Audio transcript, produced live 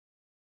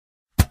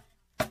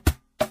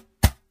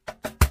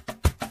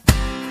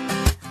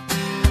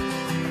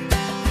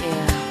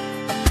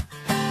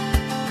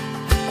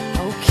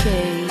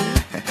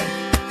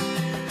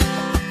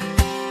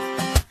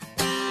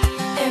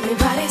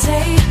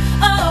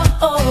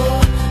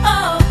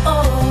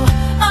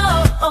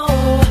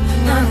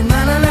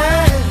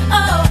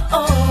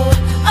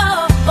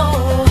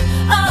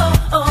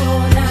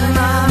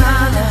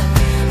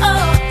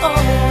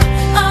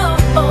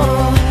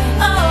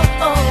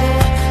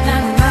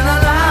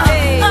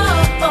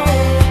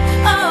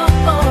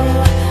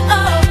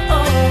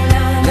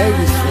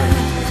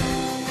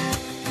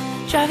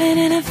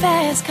a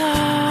fast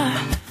car,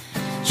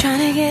 trying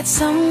to get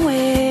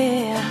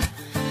somewhere.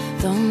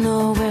 Don't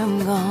know where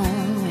I'm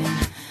going,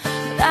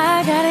 but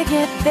I gotta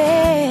get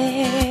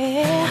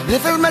there. A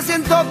veces me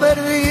siento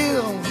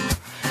perdido,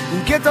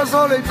 inquieto,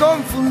 solo y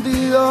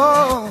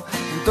confundido.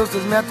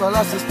 Entonces me ato a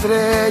las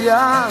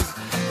estrellas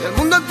y al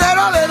mundo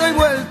entero le doy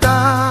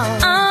vuelta.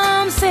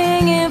 I'm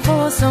singing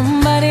for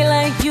somebody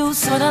like you,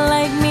 sorta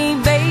like me,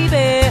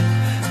 baby.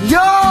 Yo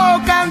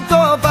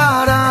canto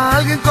para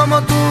alguien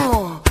como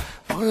tú,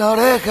 por la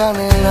oreja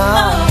negra.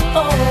 Oh,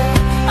 oh,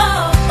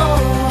 oh,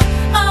 oh,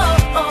 oh,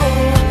 oh.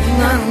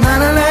 Na, na,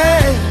 na, na.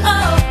 Oh,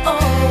 oh,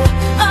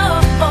 oh,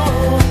 oh,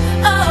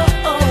 oh,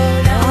 oh,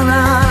 Na, na.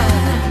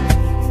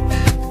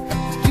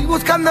 Estoy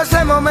buscando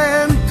ese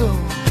momento,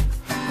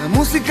 la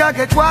música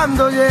que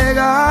cuando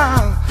llega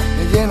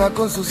me llena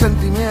con su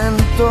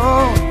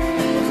sentimiento.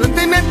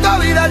 Sentimiento,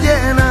 vida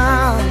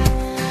llena.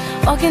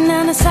 Walking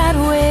down the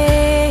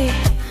sideway,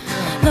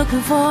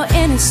 looking for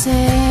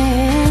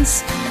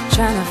innocence,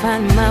 trying to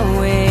find my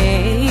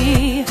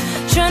way,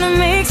 trying to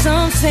make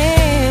some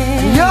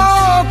sense.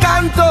 Yo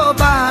canto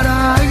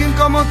para alguien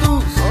como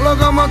tú, solo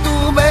como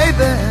tú,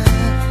 baby.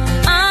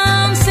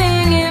 I'm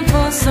singing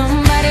for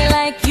somebody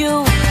like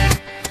you.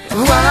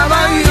 What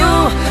about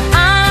you?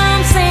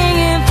 I'm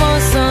singing for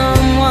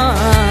someone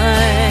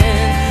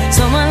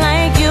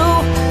like you.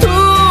 Tú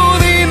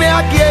dime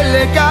a quién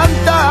le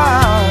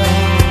cantas,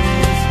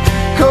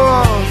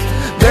 'cause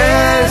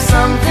there's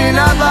something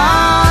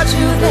about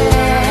you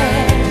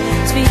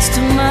there. Speaks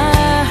to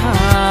my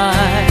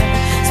heart,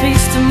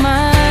 speaks to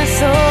my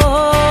soul.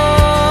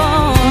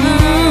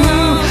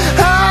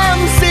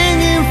 I'm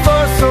singing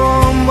for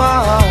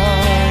someone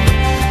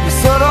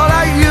solo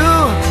like you.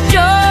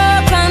 Yo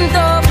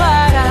canto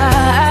para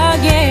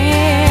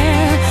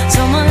alguien,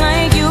 someone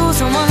like you,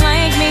 someone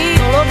like me.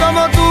 Solo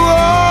como tú,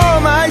 oh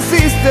my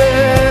sister.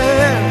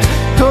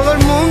 Todo el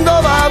mundo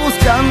va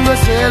buscando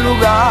ese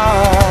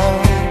lugar,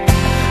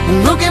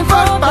 looking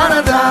for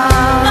paradise.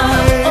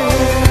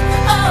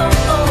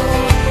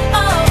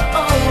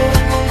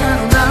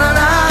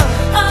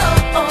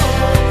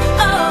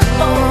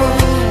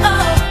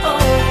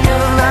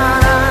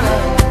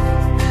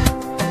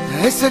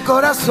 Ese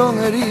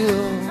corazón herido,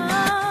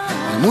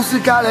 la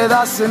música le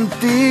da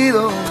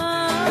sentido.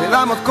 Le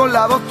damos con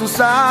la voz tus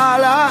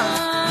alas,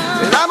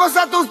 le damos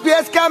a tus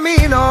pies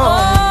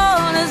camino.